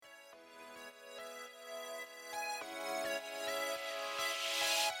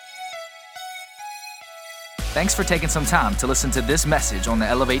Thanks for taking some time to listen to this message on the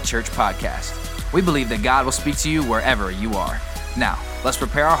Elevate Church podcast. We believe that God will speak to you wherever you are. Now, let's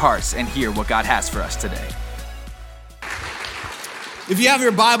prepare our hearts and hear what God has for us today. If you have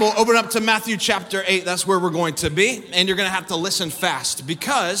your Bible, open up to Matthew chapter 8. That's where we're going to be. And you're going to have to listen fast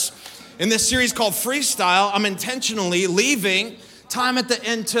because in this series called Freestyle, I'm intentionally leaving time at the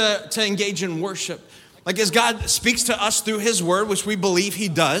end to engage in worship. Like as God speaks to us through His Word, which we believe He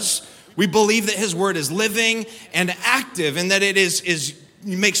does, we believe that His Word is living and active and that it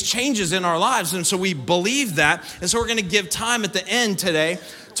makes changes in our lives. And so we believe that. And so we're going to give time at the end today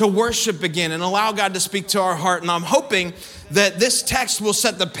to worship again and allow God to speak to our heart. And I'm hoping that this text will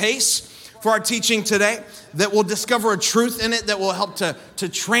set the pace for our teaching today, that we'll discover a truth in it that will help to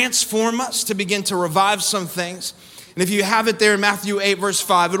transform us, to begin to revive some things. And if you have it there in Matthew 8, verse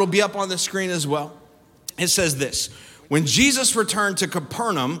 5, it'll be up on the screen as well. It says this: when Jesus returned to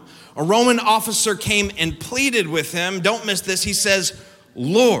Capernaum, a Roman officer came and pleaded with him. Don't miss this. He says,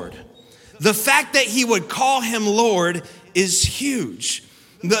 Lord. The fact that he would call him Lord is huge.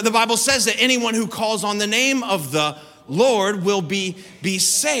 The Bible says that anyone who calls on the name of the Lord will be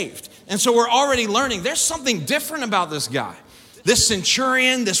saved. And so we're already learning there's something different about this guy, this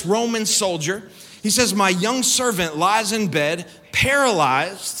centurion, this Roman soldier. He says, my young servant lies in bed,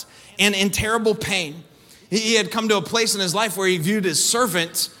 paralyzed and in terrible pain. He had come to a place in his life where he viewed his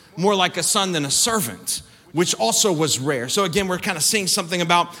servant more like a son than a servant, which also was rare. So again, we're kind of seeing something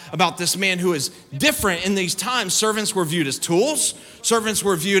about this man who is different in these times. Servants were viewed as tools. Servants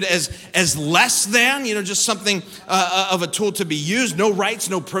were viewed as less than, just something of a tool to be used. No rights,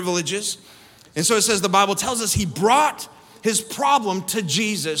 no privileges. And so it says, the Bible tells us he brought his problem to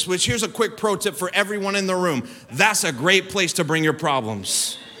Jesus, which here's a quick pro tip for everyone in the room. That's a great place to bring your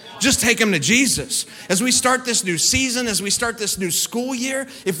problems. Just take them to Jesus. As we start this new season, as we start this new school year,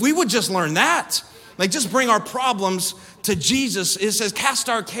 if we would just learn that, like just bring our problems to Jesus. It says, cast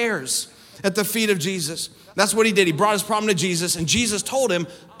our cares at the feet of Jesus. That's what he did. He brought his problem to Jesus, and Jesus told him,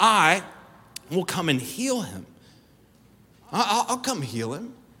 I will come and heal him. I'll come heal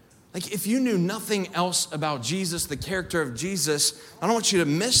him. Like if you knew nothing else about Jesus, the character of Jesus, I don't want you to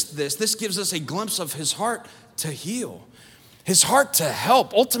miss this. This gives us a glimpse of his heart to heal. His heart to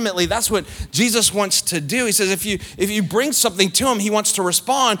help. Ultimately, that's what Jesus wants to do. He says, if you bring something to him, he wants to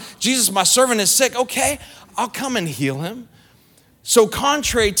respond. Jesus, my servant is sick. Okay, I'll come and heal him. So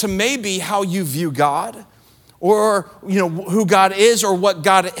contrary to maybe how you view God or, who God is or what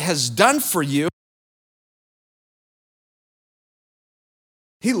God has done for you,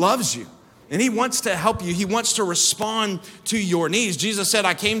 he loves you and he wants to help you. He wants to respond to your needs. Jesus said,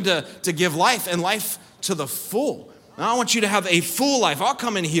 I came to give life and life to the full. I want you to have a full life. I'll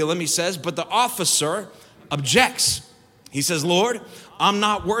come and heal him, he says, but the officer objects. He says, Lord, I'm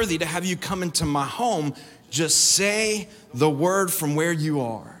not worthy to have you come into my home. Just say the word from where you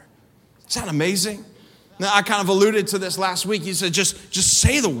are. Is that amazing? Now, I kind of alluded to this last week. He said, just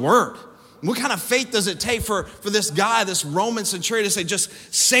say the word. What kind of faith does it take for this guy, this Roman centurion, to say, just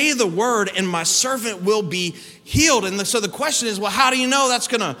say the word and my servant will be healed? And so the question is, well, how do you know that's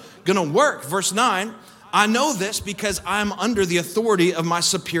gonna work? Verse 9, I know this because I'm under the authority of my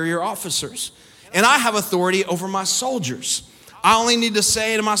superior officers, and I have authority over my soldiers. I only need to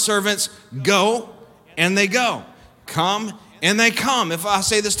say to my servants, go, and they go. Come, and they come. If I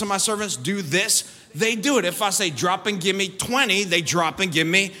say this to my servants, do this, they do it. If I say drop and give me 20, they drop and give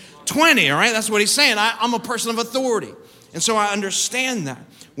me 20, all right? That's what he's saying. I'm a person of authority. And so I understand that.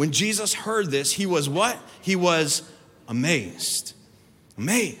 When Jesus heard this, he was what? He was amazed.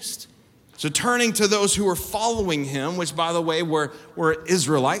 Amazed. So turning to those who were following him, which by the way were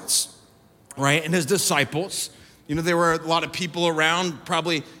Israelites, right? And his disciples. There were a lot of people around,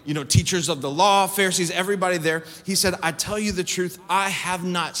 probably, teachers of the law, Pharisees, everybody there. He said, I tell you the truth, I have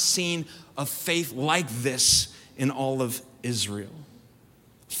not seen a faith like this in all of Israel.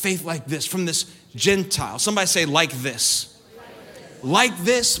 Faith like this from this Gentile. Somebody say like this. Like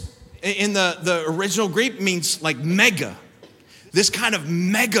this in the original Greek means like mega. This kind of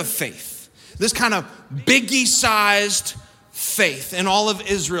mega faith. This kind of biggie-sized faith in all of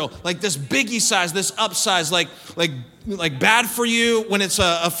Israel. Like this biggie-sized, this upsize, like bad for you when it's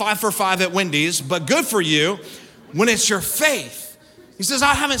a 5 for $5 at Wendy's, but good for you when it's your faith. He says,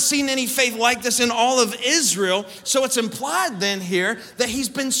 I haven't seen any faith like this in all of Israel. So it's implied then here that he's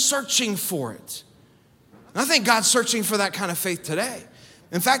been searching for it. And I think God's searching for that kind of faith today.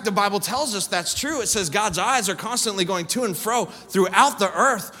 In fact, the Bible tells us that's true. It says God's eyes are constantly going to and fro throughout the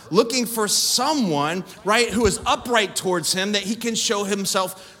earth, looking for someone, right, who is upright towards him that he can show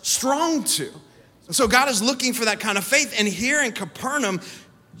himself strong to. And so God is looking for that kind of faith. And here in Capernaum,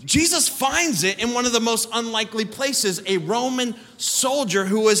 Jesus finds it in one of the most unlikely places, a Roman soldier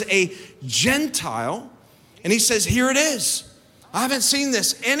who was a Gentile. And he says, here it is. I haven't seen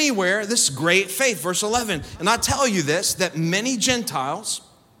this anywhere, this great faith. Verse 11, and I tell you this, that many Gentiles,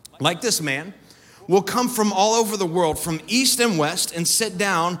 like this man, will come from all over the world, from east and west, and sit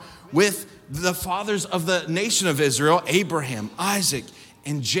down with the fathers of the nation of Israel, Abraham, Isaac,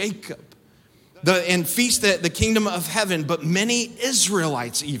 and Jacob, and feast the kingdom of heaven. But many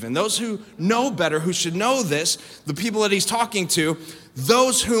Israelites even, those who know better, who should know this, the people that he's talking to, for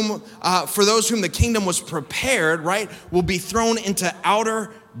those whom the kingdom was prepared, right, will be thrown into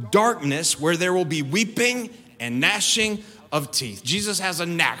outer darkness where there will be weeping and gnashing of teeth. Jesus has a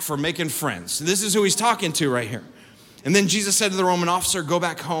knack for making friends. This is who he's talking to right here. And then Jesus said to the Roman officer, go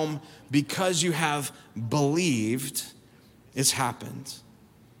back home because you have believed, it's happened.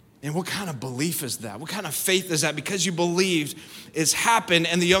 And what kind of belief is that? What kind of faith is that? Because you believed, it's happened,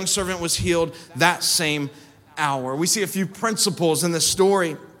 and the young servant was healed that same hour. We see a few principles in this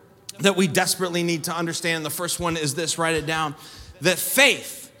story that we desperately need to understand. The first one is this, write it down, that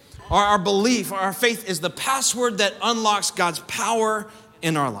faith, our belief, our faith is the password that unlocks God's power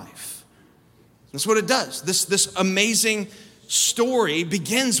in our life. That's what it does. This amazing story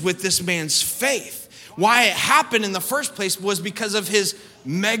begins with this man's faith. Why it happened in the first place was because of his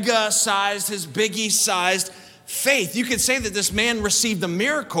mega-sized, his biggie-sized faith. You could say that this man received a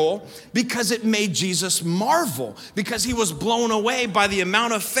miracle because it made Jesus marvel, because he was blown away by the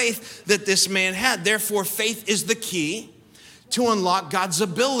amount of faith that this man had. Therefore, faith is the key to unlock God's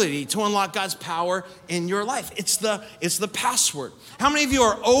ability, to unlock God's power in your life. It's the password. How many of you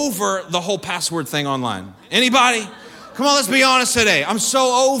are over the whole password thing online? Anybody? Come on, let's be honest today. I'm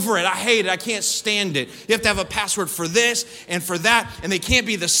so over it. I hate it. I can't stand it. You have to have a password for this and for that, and they can't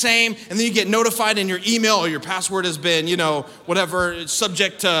be the same. And then you get notified in your email, or your password has been, whatever, it's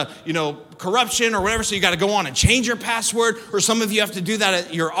subject to, corruption or whatever. So you got to go on and change your password. Or some of you have to do that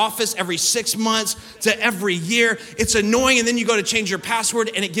at your office every 6 months to every year. It's annoying. And then you go to change your password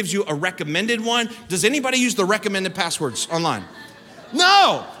and it gives you a recommended one. Does anybody use the recommended passwords online?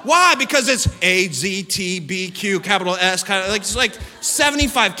 No. Why? Because it's AZTBQ, capital S, kind of it's like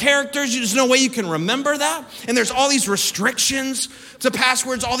 75 characters. There's no way you can remember that. And there's all these restrictions to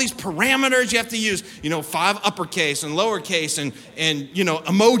passwords, all these parameters. You have to use, 5 uppercase and lowercase and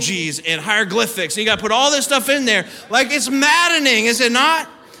emojis and hieroglyphics. And you got to put all this stuff in there. Like, it's maddening, is it not?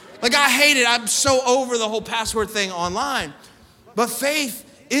 Like, I hate it. I'm so over the whole password thing online. But faith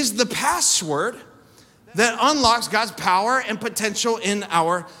is the password that unlocks God's power and potential in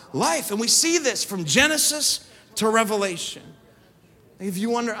our life. And we see this from Genesis to Revelation. If you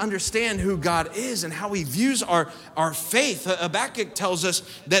want to understand who God is and how he views our faith, Habakkuk tells us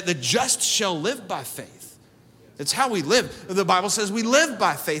that the just shall live by faith. It's how we live. The Bible says we live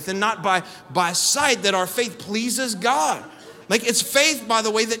by faith and not by sight, that our faith pleases God. Like, it's faith, by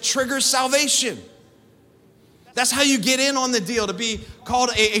the way, that triggers salvation. That's how you get in on the deal, to be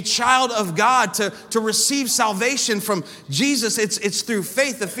called a child of God, to receive salvation from Jesus. It's through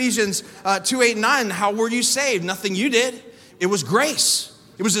faith. Ephesians 2:8-9. How were you saved? Nothing you did. It was grace.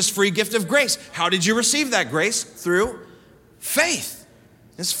 It was this free gift of grace. How did you receive that grace? Through faith.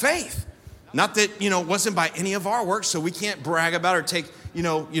 It's faith. Not that, it wasn't by any of our works, so we can't brag about or take,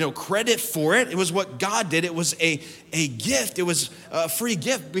 credit for it. It was what God did. It was a gift. It was a free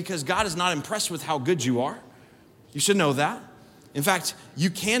gift, because God is not impressed with how good you are. You should know that. In fact, you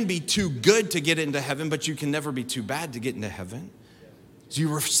can be too good to get into heaven, but you can never be too bad to get into heaven. So you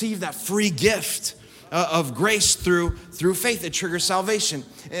receive that free gift of grace through faith that triggers salvation.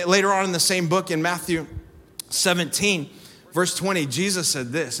 Later on in the same book, in Matthew 17, verse 20, Jesus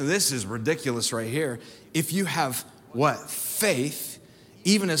said this, and this is ridiculous right here. If you have what? Faith,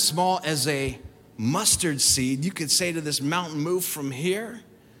 even as small as a mustard seed, you could say to this mountain, move from here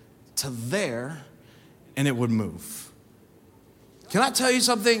to there, and it would move. Can I tell you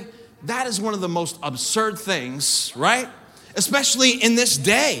something? That is one of the most absurd things, right? Especially in this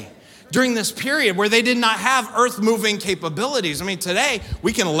day, during this period where they did not have earth-moving capabilities. I mean, today,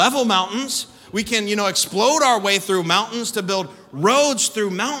 we can level mountains. We can, explode our way through mountains to build roads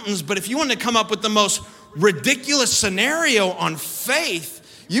through mountains. But if you want to come up with the most ridiculous scenario on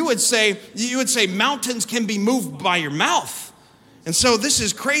faith, you would say mountains can be moved by your mouth. And so this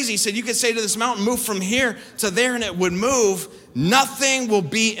is crazy. He said, you could say to this mountain, move from here to there, and it would move. Nothing will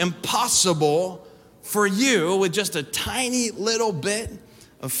be impossible for you with just a tiny little bit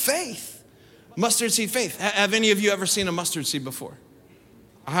of faith. Mustard seed faith. Have any of you ever seen a mustard seed before?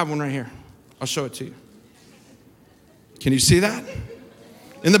 I have one right here. I'll show it to you. Can you see that?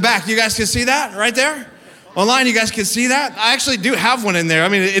 In the back, you guys can see that right there? Online, you guys can see that? I actually do have one in there. I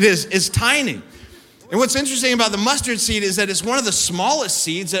mean, it's tiny. And what's interesting about the mustard seed is that it's one of the smallest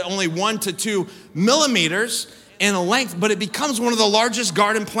seeds at only 1 to 2 millimeters in length, but it becomes one of the largest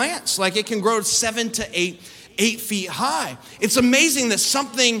garden plants. Like it can grow 7 to 8 feet high. It's amazing that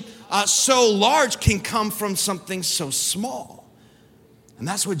something so large can come from something so small. And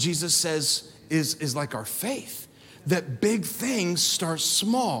that's what Jesus says is like our faith. That big things start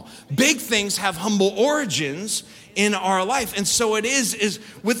small. Big things have humble origins in our life. And so it is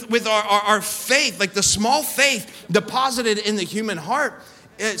with our faith, like the small faith deposited in the human heart,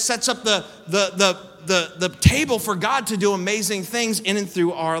 it sets up the table for God to do amazing things in and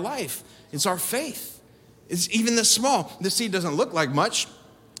through our life. It's our faith. It's even the small. The seed doesn't look like much.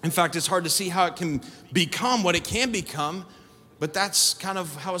 In fact, it's hard to see how it can become what it can become, but that's kind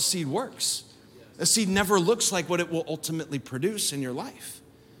of how a seed works. A seed never looks like what it will ultimately produce in your life.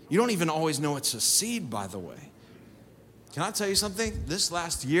 You don't even always know it's a seed, by the way. Can I tell you something? This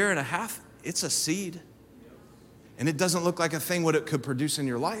last year and a half, it's a seed. And it doesn't look like a thing what it could produce in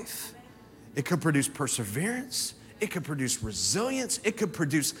your life. It could produce perseverance. It could produce resilience. It could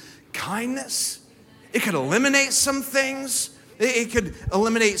produce kindness. It could eliminate some things. It could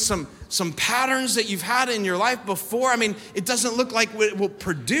eliminate some patterns that you've had in your life before. I mean, it doesn't look like what it will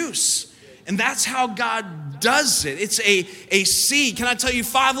produce. And that's how God does it. It's a seed. Can I tell you,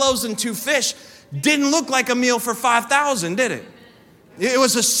 5 loaves and 2 fish didn't look like a meal for 5,000, did it? It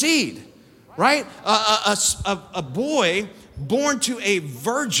was a seed, right? A boy born to a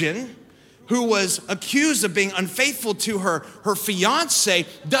virgin who was accused of being unfaithful to her fiance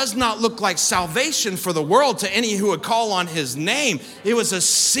does not look like salvation for the world to any who would call on his name. It was a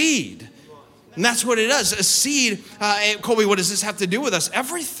seed. And that's what it is. A seed. Colby, what does this have to do with us?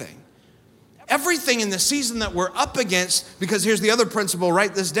 Everything. Everything in the season that we're up against, because here's the other principle,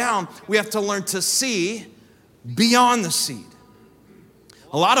 write this down. We have to learn to see beyond the seed.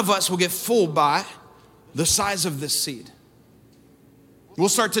 A lot of us will get fooled by the size of this seed. We'll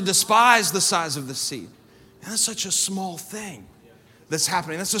start to despise the size of the seed. And that's such a small thing that's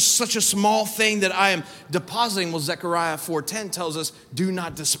happening. That's just such a small thing that I am depositing. Well, Zechariah 4:10 tells us, do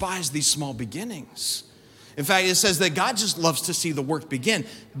not despise these small beginnings. In fact, it says that God just loves to see the work begin.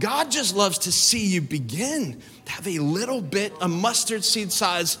 God just loves to see you begin to have a little bit, a mustard seed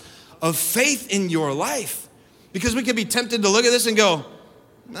size of faith in your life. Because we could be tempted to look at this and go,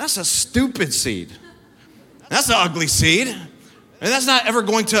 that's a stupid seed. That's an ugly seed. And that's not ever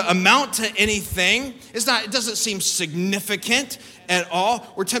going to amount to anything. It doesn't seem significant at all.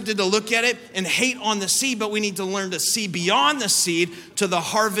 We're tempted to look at it and hate on the seed, but we need to learn to see beyond the seed to the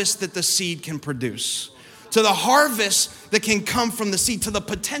harvest that the seed can produce. To the harvest that can come from the seed, to the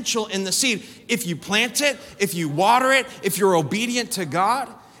potential in the seed. If you plant it, if you water it, if you're obedient to God,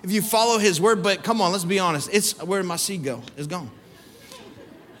 if you follow his word. But come on, let's be honest. Where did my seed go? It's gone.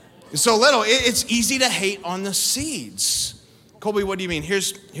 It's so little. It's easy to hate on the seeds. Colby, what do you mean?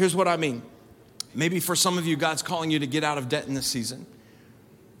 Here's what I mean. Maybe for some of you, God's calling you to get out of debt in this season.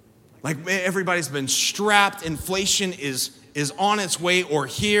 Like everybody's been strapped. Inflation is on its way or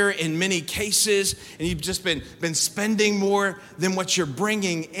here in many cases, and you've just been spending more than what you're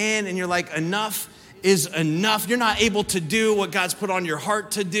bringing in, and you're like, enough is enough. You're not able to do what God's put on your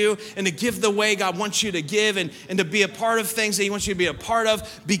heart to do and to give the way God wants you to give and to be a part of things that he wants you to be a part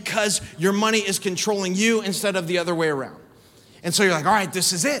of because your money is controlling you instead of the other way around. And so you're like, all right,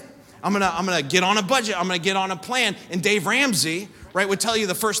 this is it. I'm gonna get on a budget. I'm gonna get on a plan. And Dave Ramsey, right, would tell you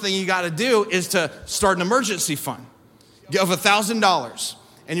the first thing you got to do is to start an emergency fund of $1,000.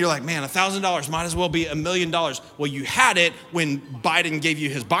 And you're like, man, $1,000 might as well be $1 million. Well, you had it when Biden gave you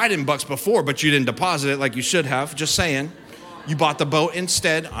his Biden bucks before, but you didn't deposit it like you should have. Just saying. You bought the boat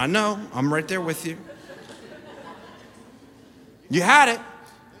instead. I know. I'm right there with you. You had it.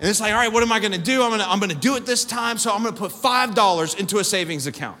 And it's like, all right, what am I going to do? I'm going to do it this time. So I'm going to put $5 into a savings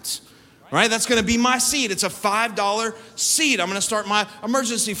account. Right? That's going to be my seed. It's a $5 seed. I'm going to start my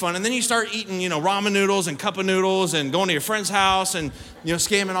emergency fund. And then you start eating, ramen noodles and cup of noodles and going to your friend's house and,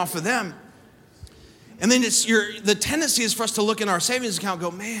 scamming off of them. And then the tendency is for us to look in our savings account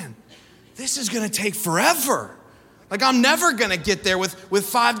and go, man, this is going to take forever. Like I'm never going to get there with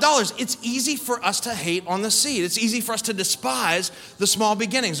 $5. It's easy for us to hate on the seed. It's easy for us to despise the small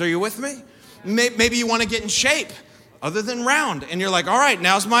beginnings. Are you with me? Maybe you want to get in shape. Other than round. And you're like, all right,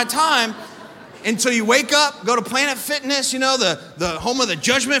 now's my time. Until you wake up, go to Planet Fitness, the home of the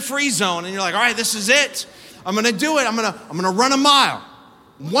judgment-free zone. And you're like, all right, this is it. I'm going to do it. I'm going to run a mile.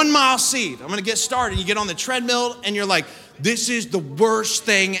 1 mile seed. I'm going to get started. You get on the treadmill and you're like, this is the worst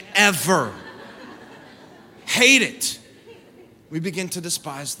thing ever. Hate it. We begin to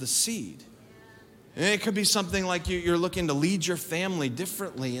despise the seed. And it could be something like you're looking to lead your family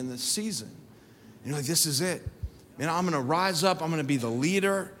differently in this season. You're like, this is it. Man, I'm going to rise up. I'm going to be the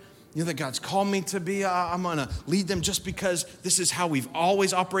leader, that God's called me to be. I'm going to lead them. Just because this is how we've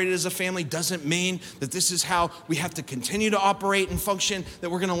always operated as a family doesn't mean that this is how we have to continue to operate and function, that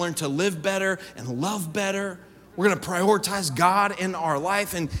we're going to learn to live better and love better. We're going to prioritize God in our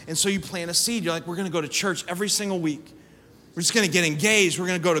life. And so you plant a seed. You're like, we're going to go to church every single week. We're just going to get engaged. We're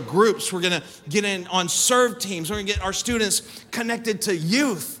going to go to groups. We're going to get in on serve teams. We're going to get our students connected to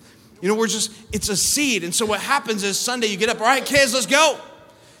youth. It's a seed. And so what happens is Sunday you get up, all right, kids, let's go.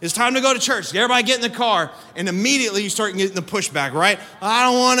 It's time to go to church. Everybody get in the car. And immediately you start getting the pushback, right? I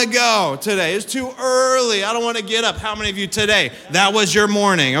don't want to go today. It's too early. I don't want to get up. How many of you today? That was your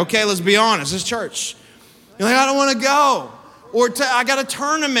morning. Okay, let's be honest. It's church. You're like, I don't want to go. Or I got a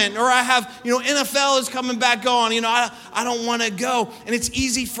tournament, or I have, NFL is coming back on. I don't want to go. And it's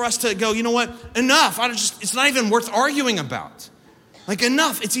easy for us to go, you know what? Enough. It's not even worth arguing about. Like,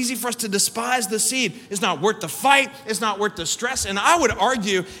 enough. It's easy for us to despise the seed. It's not worth the fight. It's not worth the stress. And I would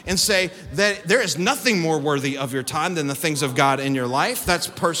argue and say that there is nothing more worthy of your time than the things of God in your life. That's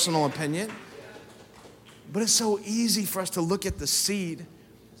personal opinion. But it's so easy for us to look at the seed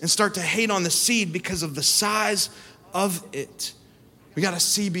and start to hate on the seed because of the size of it. We got to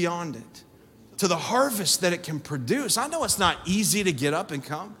see beyond it to the harvest that it can produce. I know it's not easy to get up and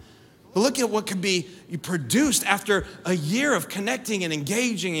come, but look at what can be produced after a year of connecting and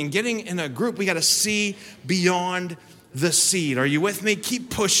engaging and getting in a group. We got to see beyond the seed. Are you with me? Keep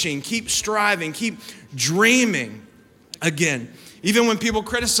pushing, keep striving, keep dreaming. Again, even when people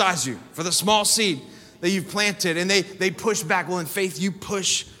criticize you for the small seed that you've planted and they push back, well, in faith, you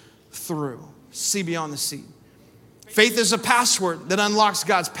push through. See beyond the seed. Faith is a password that unlocks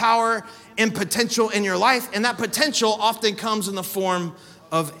God's power and potential in your life, and that potential often comes in the form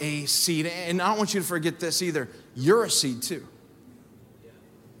of a seed. And I don't want you to forget this either. You're a seed too.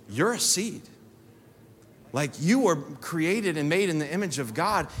 You're a seed. Like, you were created and made in the image of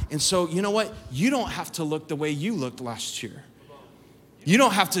God, and so you know what? You don't have to look the way you looked last year. You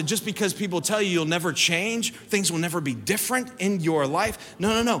don't have to, just because people tell you you'll never change, things will never be different in your life.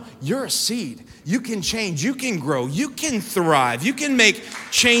 No. You're a seed. You can change. You can grow. You can thrive. You can make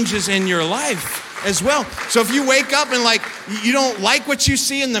changes in your life as well. So if you wake up and you don't like what you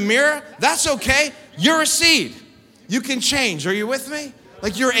see in the mirror, that's okay. You're a seed. You can change. Are you with me?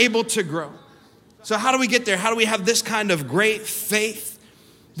 You're able to grow. So how do we get there? How do we have this kind of great faith?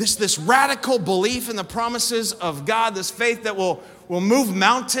 This radical belief in the promises of God, this faith that will move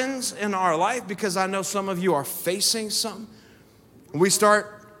mountains in our life, because I know some of you are facing some. We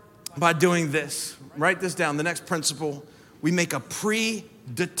start by doing this. Write this down. The next principle, we make a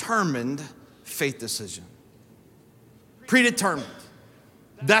predetermined faith decision. Predetermined.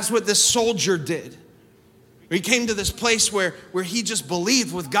 That's what this soldier did. He came to this place where he just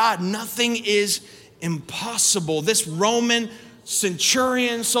believed with God, nothing is impossible. This Roman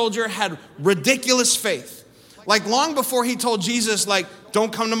centurion soldier had ridiculous faith. Long before he told Jesus,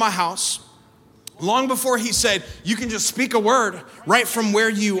 don't come to my house. Long before he said, you can just speak a word right from where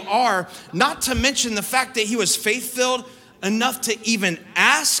you are. Not to mention the fact that he was faith-filled enough to even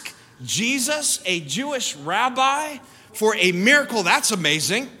ask Jesus, a Jewish rabbi, for a miracle. That's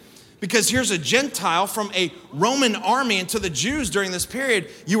amazing. Because here's a Gentile from a Roman army, and to the Jews during this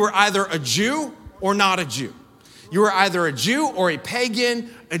period, you were either a Jew or not a Jew. You were either a Jew or a pagan,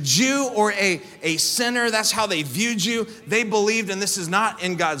 a Jew or a sinner. That's how they viewed you. They believed, and this is not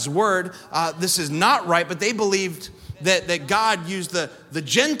in God's word, this is not right, but they believed that God used the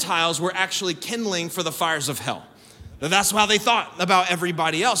Gentiles were actually kindling for the fires of hell. That's how they thought about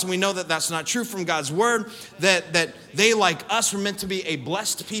everybody else. And we know that that's not true from God's word, that they, like us, were meant to be a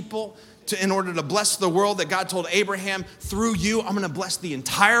blessed people in order to bless the world, that God told Abraham, through you, I'm going to bless the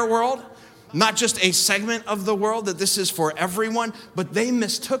entire world. Not just a segment of the world, that this is for everyone, but they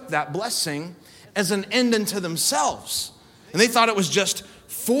mistook that blessing as an end unto themselves. And they thought it was just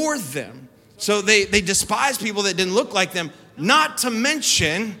for them. So they despised people that didn't look like them, not to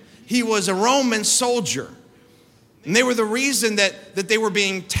mention he was a Roman soldier. And they were the reason that they were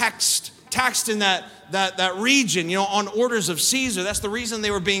being taxed in that region, on orders of Caesar. That's the reason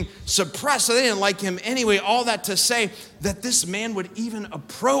they were being suppressed. So they didn't like him anyway. All that to say that this man would even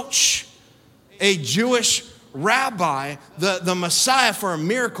approach a Jewish rabbi, the Messiah, for a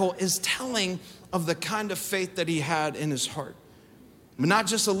miracle, is telling of the kind of faith that he had in his heart. But not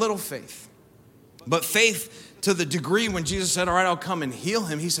just a little faith, but faith to the degree when Jesus said, all right, I'll come and heal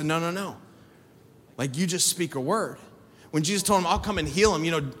him. He said, no. You just speak a word. When Jesus told him, I'll come and heal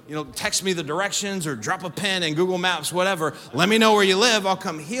him, text me the directions or drop a pen in Google Maps, whatever. Let me know where you live. I'll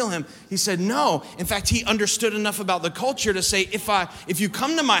come heal him. He said, no. In fact, he understood enough about the culture to say, if you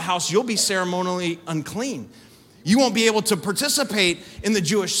come to my house, you'll be ceremonially unclean. You won't be able to participate in the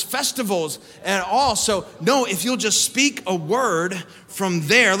Jewish festivals at all. So no, if you'll just speak a word from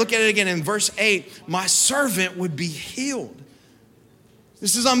there, look at it again in verse 8, my servant would be healed.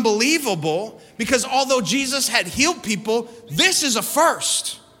 This is unbelievable because although Jesus had healed people, this is a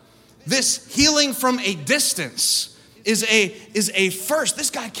first. This healing from a distance is a first. This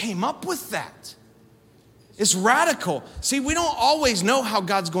guy came up with that. It's radical. See, we don't always know how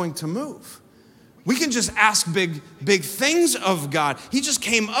God's going to move. We can just ask big things of God. He just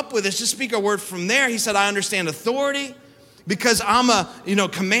came up with this. Just speak a word from there. He said, I understand authority because I'm a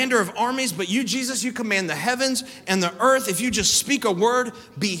commander of armies, but you, Jesus, you command the heavens and the earth. If you just speak a word,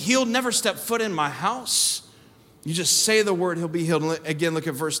 be healed. Never step foot in my house. You just say the word, he'll be healed. And again, look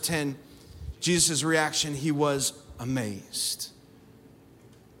at verse 10. Jesus' reaction, he was amazed.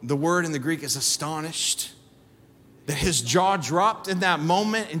 The word in the Greek is astonished. That his jaw dropped in that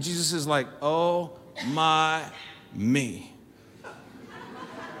moment, and Jesus is like, oh my me.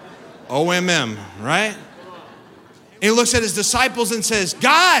 OMM, right? And he looks at his disciples and says,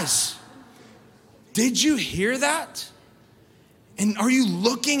 guys, did you hear that? And are you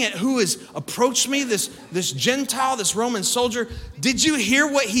looking at who has approached me, this Gentile, this Roman soldier? Did you hear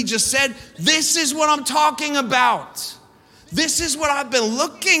what he just said? This is what I'm talking about. This is what I've been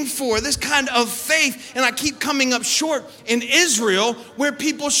looking for, this kind of faith. And I keep coming up short in Israel where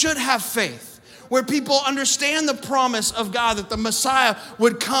people should have faith, where people understand the promise of God that the Messiah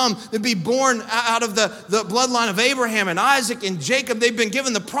would come, to be born out of the bloodline of Abraham and Isaac and Jacob. They've been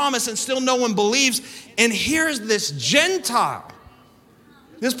given the promise and still no one believes. And here's this Gentile,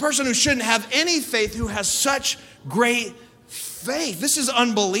 this person who shouldn't have any faith, who has such great faith. This is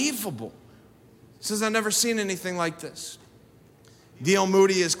unbelievable. He says, I've never seen anything like this. D.L.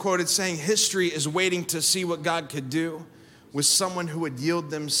 Moody is quoted saying, history is waiting to see what God could do with someone who would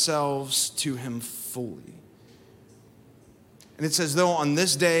yield themselves to him fully. And it's as though on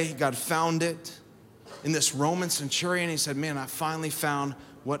this day, God found it in this Roman centurion. He said, man, I finally found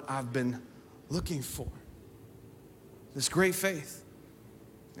what I've been looking for. This great faith.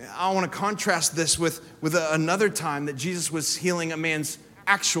 I want to contrast this with another time that Jesus was healing a man's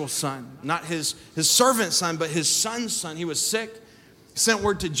actual son, not his servant's son, but his son's son. He was sick. He sent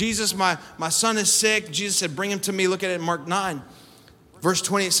word to Jesus, my son is sick. Jesus said, bring him to me. Look at it in Mark 9. Verse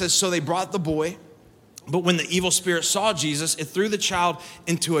 20, it says, so they brought the boy, but when the evil spirit saw Jesus, it threw the child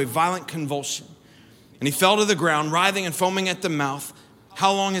into a violent convulsion. And he fell to the ground, writhing and foaming at the mouth.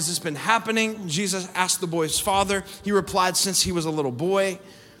 How long has this been happening? Jesus asked the boy's father. He replied, since he was a little boy.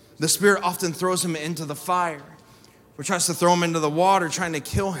 The spirit often throws him into the fire, or tries to throw him into the water, trying to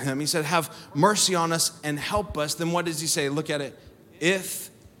kill him. He said, have mercy on us and help us. Then what does he say? Look at it. If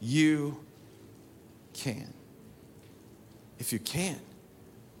you can. If you can.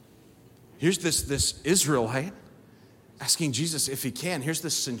 Here's this Israelite asking Jesus if he can. Here's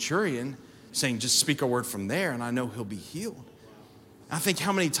this centurion saying, just speak a word from there and I know he'll be healed. I think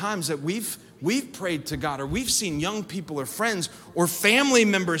how many times that we've prayed to God, or we've seen young people or friends or family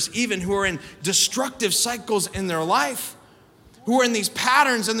members even who are in destructive cycles in their life, who are in these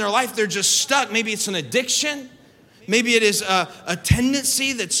patterns in their life. They're just stuck. Maybe it's an addiction. Maybe it is a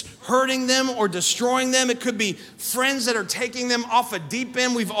tendency that's hurting them or destroying them. It could be friends that are taking them off a deep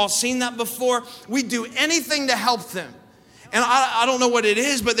end. We've all seen that before. We do anything to help them. And I don't know what it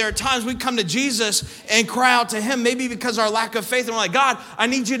is, but there are times we come to Jesus and cry out to him, maybe because of our lack of faith. And we're like, God, I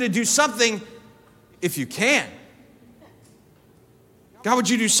need you to do something if you can. God, would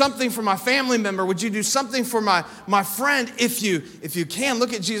you do something for my family member? Would you do something for my friend if you can?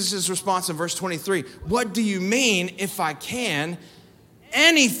 Look at Jesus' response in verse 23. What do you mean if I can?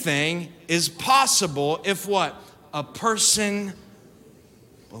 Anything is possible if what? A person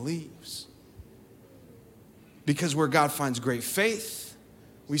believes. Because where God finds great faith,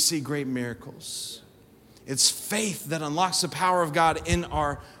 we see great miracles. It's faith that unlocks the power of God in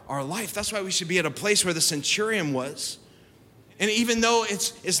our life. That's why we should be at a place where the centurion was. And even though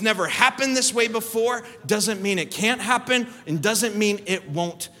it's never happened this way before, doesn't mean it can't happen and doesn't mean it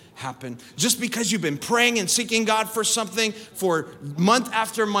won't happen. Just because you've been praying and seeking God for something for month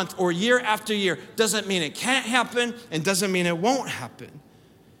after month or year after year doesn't mean it can't happen and doesn't mean it won't happen.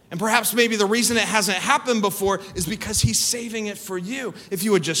 And perhaps maybe the reason it hasn't happened before is because he's saving it for you. If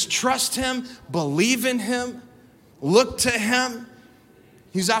you would just trust him, believe in him, look to him.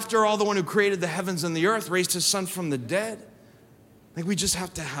 He's after all the one who created the heavens and the earth, raised his son from the dead. I think we just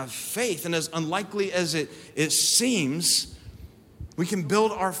have to have faith. And as unlikely as it seems, we can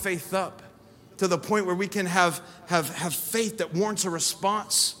build our faith up to the point where we can have faith that warrants a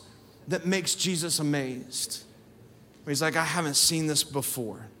response that makes Jesus amazed. Where he's like, I haven't seen this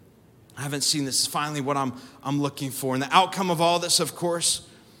before. I haven't seen this. It's finally what I'm looking for. And the outcome of all this, of course,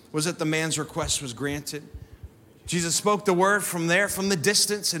 was that the man's request was granted. Jesus spoke the word from there, from the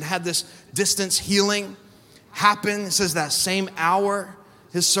distance, and had this distance healing happen. It says that same hour,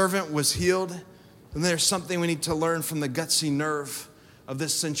 his servant was healed. And there's something we need to learn from the gutsy nerve of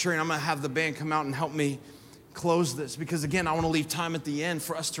this centurion. I'm going to have the band come out and help me close this, because again, I want to leave time at the end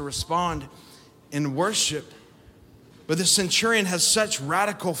for us to respond in worship. But the centurion has such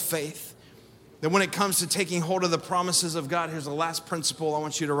radical faith that when it comes to taking hold of the promises of God, here's the last principle I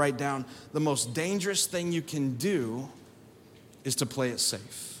want you to write down. The most dangerous thing you can do is to play it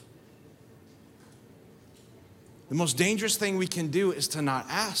safe. The most dangerous thing we can do is to not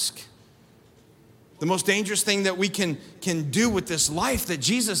ask. The most dangerous thing that we can do with this life that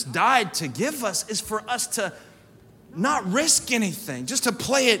Jesus died to give us is for us to not risk anything, just to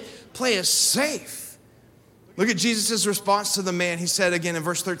play it safe. Look at Jesus' response to the man. He said again in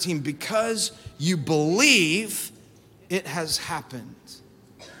verse 13, because you believe, it has happened.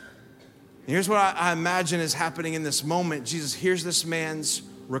 And here's what I imagine is happening in this moment. Jesus hears this man's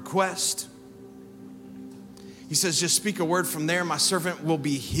request. He says, just speak a word from there. My servant will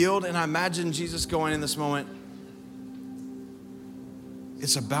be healed. And I imagine Jesus going in this moment,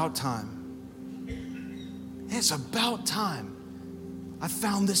 it's about time. It's about time I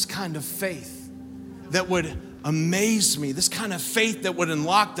found this kind of faith that would amaze me, this kind of faith that would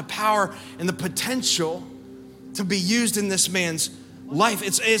unlock the power and the potential to be used in this man's life.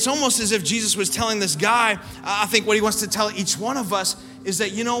 It's almost as if Jesus was telling this guy, I think what he wants to tell each one of us is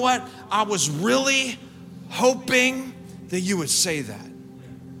that, you know what? I was really hoping that you would say that.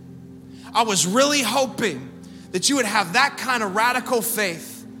 I was really hoping that you would have that kind of radical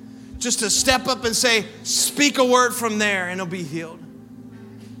faith just to step up and say, speak a word from there and it'll be healed.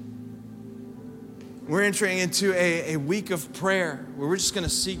 We're entering into a week of prayer where we're just going to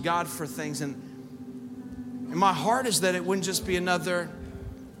seek God for things. And my heart is that it wouldn't just be another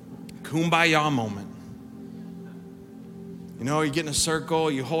kumbaya moment. You know, you get in a circle,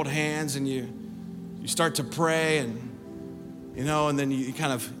 you hold hands, and you start to pray, and you know, and then you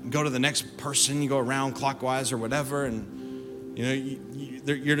kind of go to the next person. You go around clockwise or whatever, and you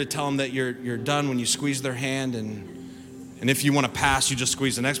know, you're to tell them that you're done when you squeeze their hand, and if you want to pass, you just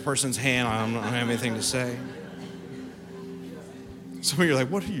squeeze the next person's hand. I don't have anything to say. Some of you are like,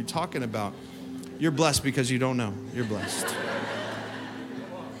 what are you talking about? You're blessed because you don't know. You're blessed.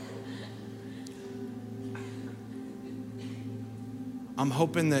 I'm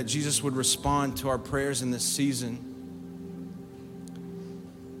hoping that Jesus would respond to our prayers in this season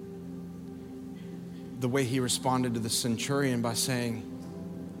the way he responded to the centurion by saying,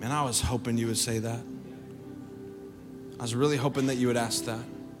 man, I was hoping you would say that. I was really hoping that you would ask that.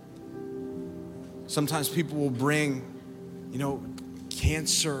 Sometimes people will bring, you know,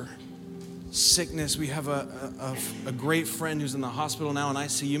 cancer, sickness. We have a great friend who's in the hospital now in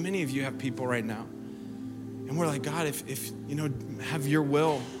ICU. Many of you have people right now. And we're like, God, if you know, have your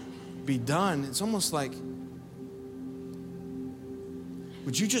will be done. It's almost like,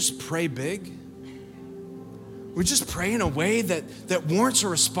 would you just pray big? Would you just pray in a way that warrants a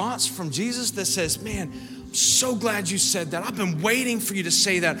response from Jesus that says, man, I'm so glad you said that. I've been waiting for you to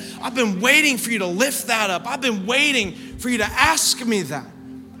say that. I've been waiting for you to lift that up. I've been waiting for you to ask me that.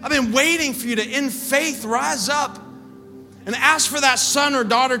 I've been waiting for you to, in faith, rise up and ask for that son or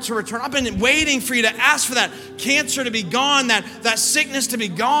daughter to return. I've been waiting for you to ask for that cancer to be gone, that sickness to be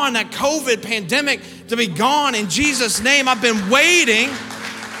gone, that COVID pandemic to be gone. In Jesus' name, I've been waiting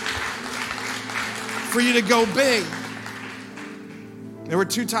for you to go big. There were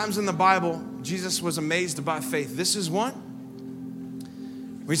 2 times in the Bible Jesus was amazed by faith. This is one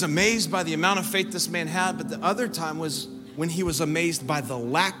where he's amazed by the amount of faith this man had, but the other time was when he was amazed by the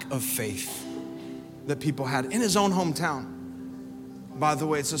lack of faith that people had in his own hometown. By the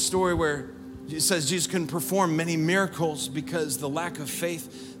way, it's a story where it says Jesus couldn't perform many miracles because the lack of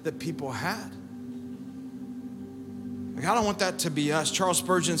faith that people had. Like, I don't want that to be us. Charles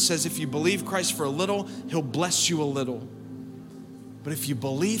Spurgeon says, if you believe Christ for a little, he'll bless you a little. But if you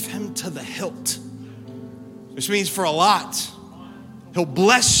believe him to the hilt, which means for a lot, he'll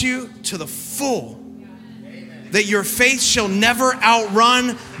bless you to the full. That your faith shall never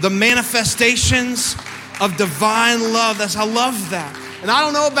outrun the manifestations of divine love. I love that. And I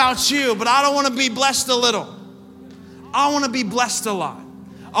don't know about you, but I don't want to be blessed a little. I want to be blessed a lot.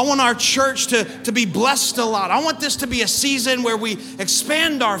 I want our church to be blessed a lot. I want this to be a season where we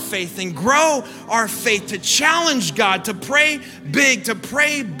expand our faith and grow our faith, to challenge God, to pray big, to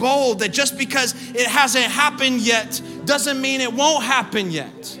pray bold, that just because it hasn't happened yet doesn't mean it won't happen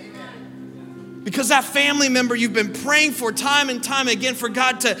yet. Because that family member you've been praying for time and time again for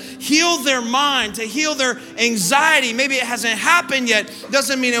God to heal their mind, to heal their anxiety, maybe it hasn't happened yet,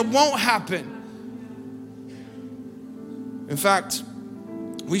 doesn't mean it won't happen. In fact,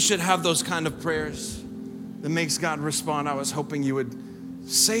 we should have those kind of prayers that makes God respond. I was hoping you would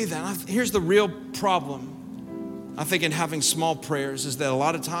say that. Here's the real problem, I think, in having small prayers is that a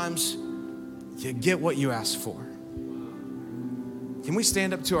lot of times you get what you ask for. Can we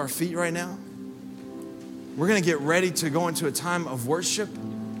stand up to our feet right now? We're going to get ready to go into a time of worship.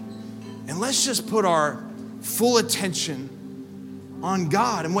 And let's just put our full attention on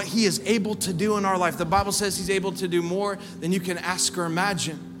God and what He is able to do in our life. The Bible says He's able to do more than you can ask or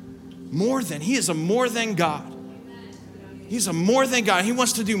imagine. More than. He is a more than God. He's a more than God. He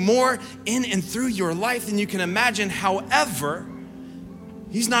wants to do more in and through your life than you can imagine. However,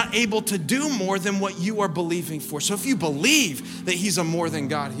 He's not able to do more than what you are believing for. So if you believe that He's a more than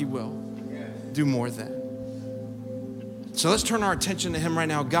God, He will do more than. So let's turn our attention to Him right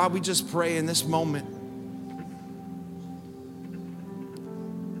now. God, we just pray in this moment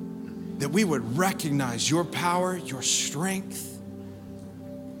that we would recognize Your power, Your strength.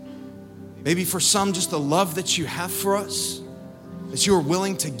 Maybe for some, just the love that You have for us, that You are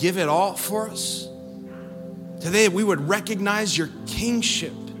willing to give it all for us. Today, we would recognize Your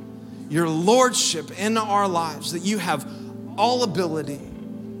kingship, Your lordship in our lives, that You have all ability.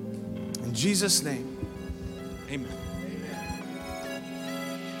 In Jesus' name, amen.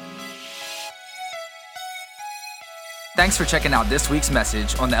 Thanks for checking out this week's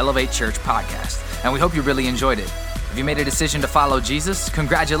message on the Elevate Church podcast, and we hope you really enjoyed it. If you made a decision to follow Jesus,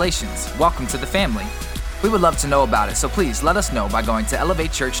 congratulations. Welcome to the family. We would love to know about it, so please let us know by going to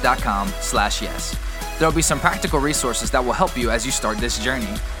elevatechurch.com/yes. There will be some practical resources that will help you as you start this journey.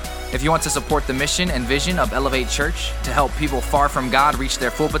 If you want to support the mission and vision of Elevate Church to help people far from God reach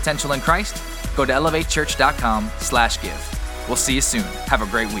their full potential in Christ, go to elevatechurch.com/give. We'll see you soon. Have a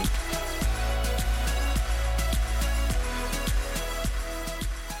great week.